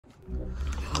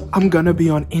I'm gonna be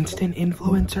on Instant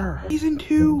Influencer Season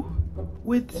 2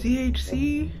 with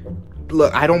ZHC.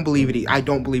 Look, I don't believe it. I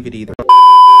don't believe it either.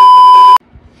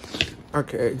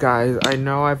 Okay, guys, I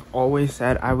know I've always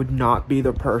said I would not be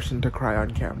the person to cry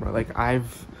on camera. Like,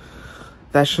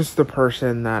 that's just the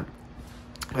person that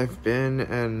I've been,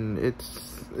 and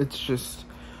it's just,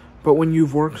 but when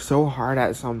you've worked so hard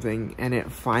at something and it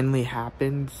finally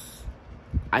happens,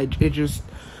 it's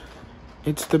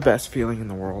the best feeling in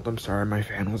the world. I'm sorry, my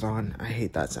fan was on. I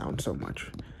hate that sound so much.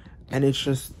 And it's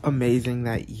just amazing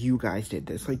that you guys did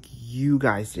this. Like, you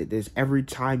guys did this. Every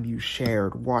time you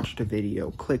shared, watched a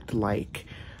video, clicked like,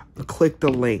 clicked the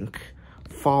link,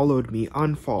 followed me,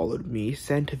 unfollowed me,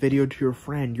 sent a video to your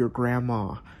friend, your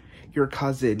grandma, your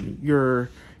cousin, your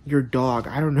dog.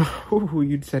 I don't know who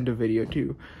you'd send a video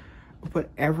to. But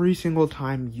every single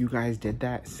time you guys did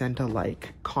that, sent a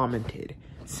like, commented,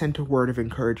 sent a word of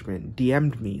encouragement,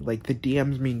 DM'd me. Like, the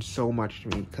DMs mean so much to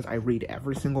me because I read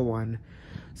every single one.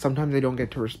 Sometimes I don't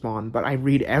get to respond, but I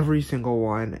read every single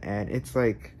one, and it's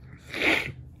like,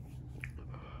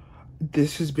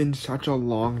 this has been such a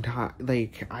long time.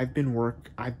 Like, I've been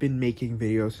making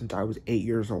videos since I was 8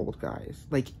 years old, guys.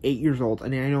 Like, 8 years old,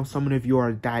 and I know some of you are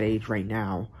at that age right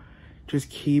now. Just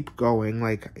keep going.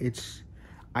 Like,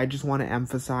 I just want to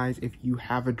emphasize, if you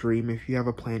have a dream, if you have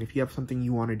a plan, if you have something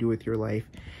you want to do with your life,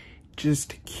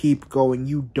 just keep going.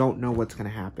 You don't know what's going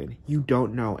to happen. You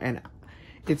don't know. And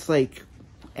it's like,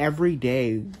 every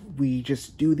day we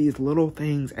just do these little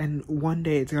things, and one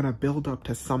day it's going to build up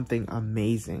to something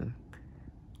amazing.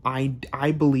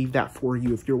 I believe that for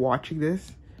you. If you're watching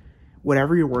this,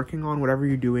 whatever you're working on, whatever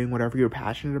you're doing, whatever you're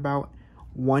passionate about,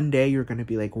 one day you're going to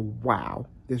be like, wow,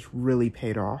 this really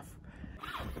paid off.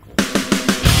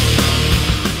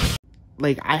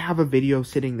 Like, I have a video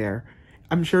sitting there.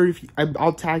 I'm sure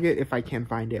I'll tag it if I can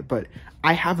find it, but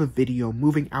I have a video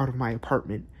moving out of my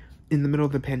apartment in the middle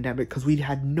of the pandemic because we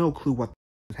had no clue what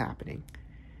was happening.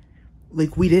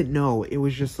 Like, we didn't know. It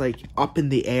was just like up in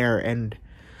the air, and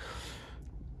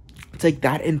it's like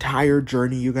that entire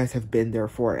journey you guys have been there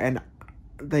for. And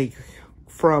like,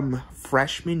 from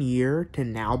freshman year to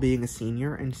now being a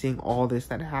senior and seeing all this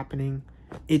that happening,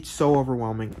 it's so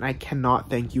overwhelming, and I cannot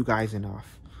thank you guys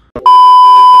enough.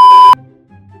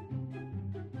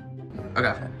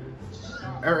 Okay.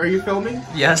 Are you filming?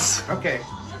 Yes. Okay.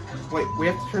 Wait, we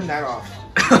have to turn that off.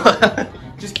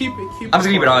 Just keep it. I'm just gonna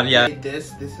keep it on. Yeah.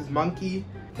 This is Monkey.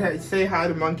 Say hi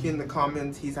to Monkey in the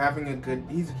comments. He's having a good.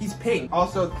 He's pink.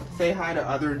 Also, say hi to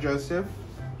other Joseph.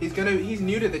 He's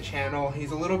new to the channel.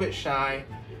 He's a little bit shy,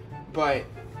 but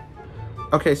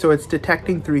okay. So it's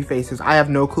detecting 3 faces. I have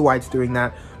no clue why it's doing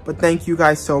that. But thank you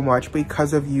guys so much.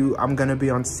 Because of you, I'm gonna be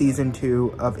on season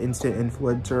 2 of Instant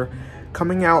Influencer.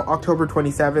 Coming out October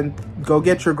 27th. Go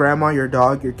get your grandma, your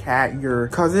dog, your cat, your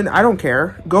cousin. I don't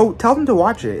care. Go tell them to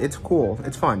watch it. It's cool.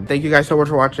 It's fun. Thank you guys so much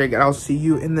for watching, and I'll see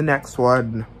you in the next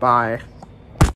one. Bye.